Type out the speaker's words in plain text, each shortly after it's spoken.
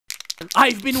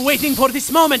I've been waiting for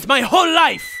this moment my whole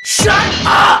life! Shut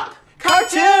up!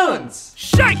 Cartoons!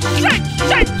 Shake, shake,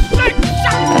 shake, shake, shake!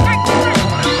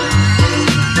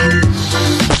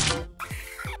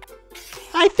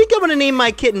 I think I'm gonna name my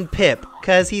kitten Pip,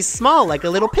 cause he's small like a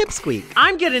little pipsqueak.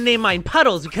 I'm gonna name mine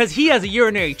Puddles because he has a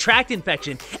urinary tract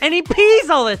infection and he pees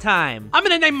all the time. I'm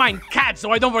gonna name mine Cat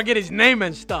so I don't forget his name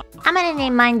and stuff. I'm gonna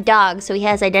name mine Dog so he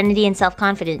has identity and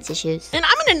self-confidence issues. And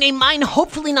I'm gonna name mine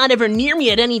Hopefully Not Ever Near Me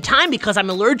at Any Time because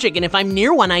I'm allergic and if I'm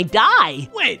near one, I die.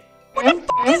 Wait, where the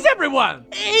f is everyone?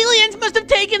 Aliens must have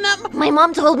taken them. My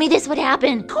mom told me this would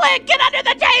happen. Quick, get under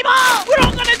the table! We're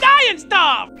all gonna die and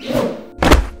stuff!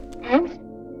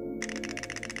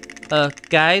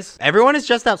 Guys? Everyone is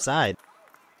just outside.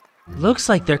 Looks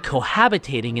like they're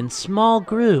cohabitating in small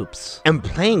groups. And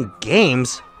playing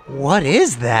games? What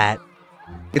is that?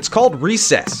 It's called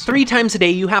recess. 3 times a day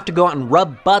you have to go out and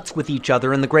rub butts with each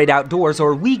other in the great outdoors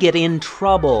or we get in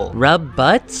trouble. Rub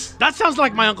butts? That sounds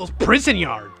like my uncle's prison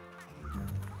yard.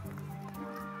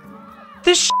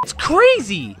 This shit's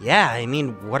crazy! Yeah, I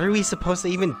mean, what are we supposed to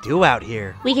even do out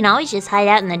here? We can always just hide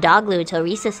out in the dog loo until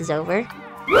recess is over.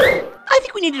 I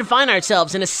think we need to define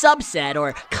ourselves in a subset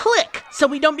or clique so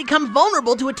we don't become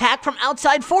vulnerable to attack from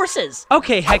outside forces.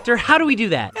 Okay, Hector, how do we do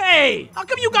that? Hey, how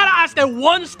come you gotta ask that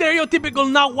one stereotypical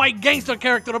not white gangster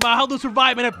character about how to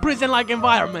survive in a prison-like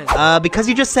environment? Because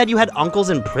you just said you had uncles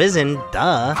in prison,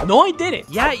 duh. No, I didn't.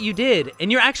 Yeah, you did,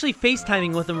 and you're actually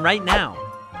FaceTiming with them right now.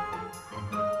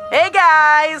 Hey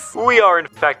guys! We are in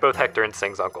fact both Hector and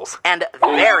Sing's uncles. And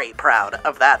very proud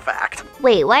of that fact.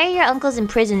 Wait, why are your uncles in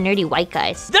prison nerdy white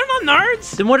guys? They're not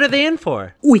nerds! Then what are they in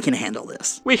for? We can handle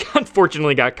this. We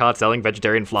unfortunately got caught selling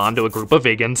vegetarian flan to a group of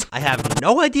vegans. I have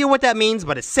no idea what that means,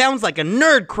 but it sounds like a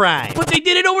nerd crime. But they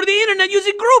did it over the internet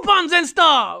using Groupons and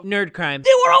stuff! Nerd crime.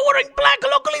 They were all wearing black,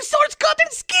 locally sourced cotton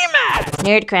ski masks!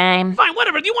 Nerd crime. Fine,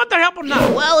 whatever, do you want their help or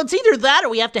not? Well, it's either that or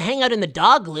we have to hang out in the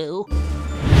dog loo.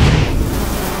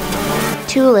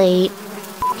 Too late.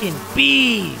 Fucking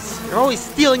bees! You're always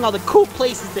stealing all the cool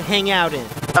places to hang out in.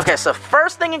 Okay, so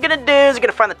first thing you're gonna do is you're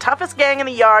gonna find the toughest gang in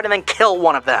the yard and then kill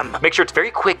one of them. Make sure it's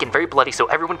very quick and very bloody so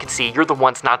everyone can see you're the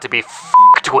ones not to be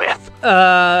f***ed with.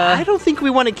 I don't think we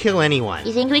want to kill anyone.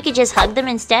 You think we could just hug them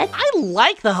instead? I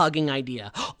like the hugging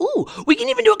idea. Ooh, we can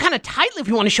even do it kind of tightly if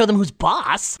we want to show them who's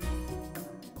boss.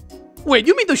 Wait,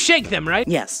 you mean to shake them, right?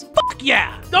 Yes. Fuck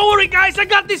yeah! Don't worry, guys, I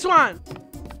got this one!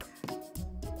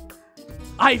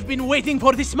 I've been waiting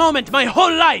for this moment my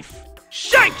whole life!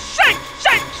 Shake, shake,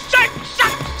 shake, shake,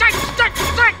 shake, shake, shake,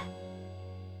 shake!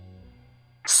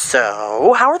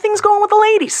 So, how are things going with the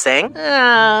ladies, Sing?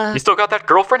 You still got that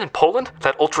girlfriend in Poland?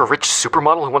 That ultra-rich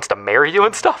supermodel who wants to marry you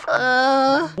and stuff?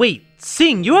 Wait,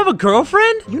 Sing, you have a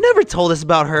girlfriend? You never told us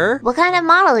about her. What kind of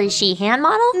model is she? Hand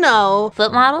model? No.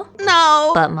 Foot model?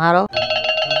 No. Butt model?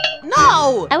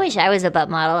 No! I wish I was a butt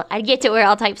model. I'd get to wear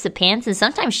all types of pants and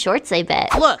sometimes shorts, I bet.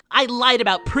 Look, I lied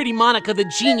about Pretty Monica, the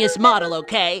genius model,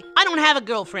 okay? I don't have a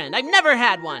girlfriend. I've never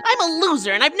had one. I'm a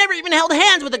loser, and I've never even held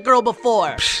hands with a girl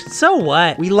before. So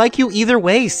what? We like you either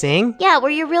way, Sing. Yeah,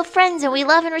 we're your real friends and we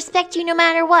love and respect you no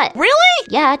matter what. Really?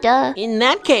 Yeah, duh. In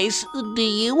that case, do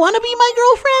you want to be my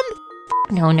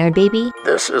girlfriend? No, nerd baby.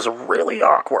 This is really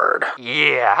awkward.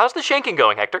 Yeah, how's the shanking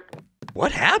going, Hector?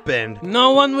 What happened?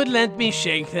 No one would let me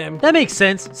shake them. That makes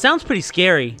sense. Sounds pretty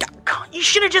scary. You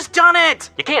should have just done it!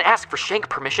 You can't ask for shank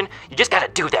permission, you just gotta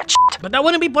do that shit. But that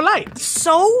wouldn't be polite.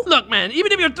 So? Look, man,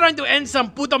 even if you're trying to end some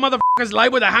puto motherfucker's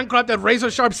life with a handcrafted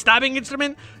razor-sharp stabbing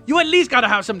instrument, you at least gotta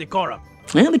have some decorum.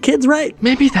 Yeah, the kid's right.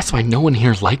 Maybe that's why no one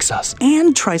here likes us.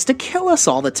 And tries to kill us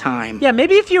all the time. Yeah,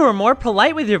 maybe if you were more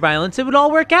polite with your violence, it would all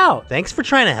work out. Thanks for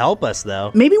trying to help us,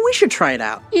 though. Maybe we should try it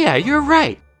out. Yeah, you're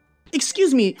right.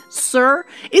 Excuse me, sir,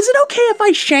 is it okay if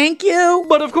I shank you?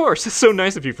 But of course, it's so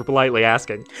nice of you for politely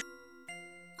asking.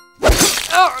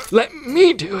 Oh, let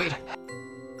me do it.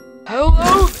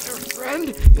 Hello there, friend.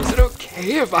 Is it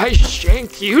okay if I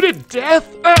shank you to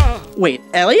death? Wait,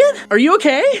 Elliot? Are you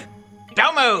okay?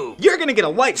 Don't move! You're gonna get a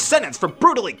life sentence for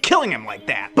brutally killing him like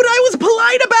that. But I was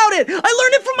polite about it! I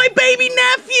learned it from my baby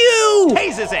nephew!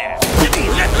 Tase his ass!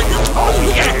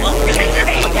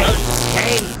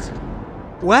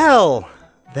 Well,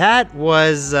 that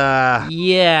was,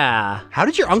 Yeah. How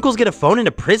did your uncles get a phone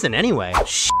into prison anyway?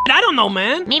 Shit, I don't know,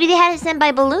 man. Maybe they had it sent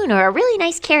by balloon or a really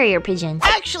nice carrier pigeon.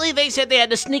 Actually, they said they had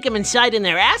to sneak them inside in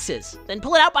their asses, then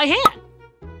pull it out by hand.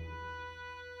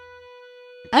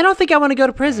 I don't think I want to go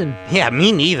to prison. Yeah,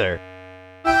 me neither.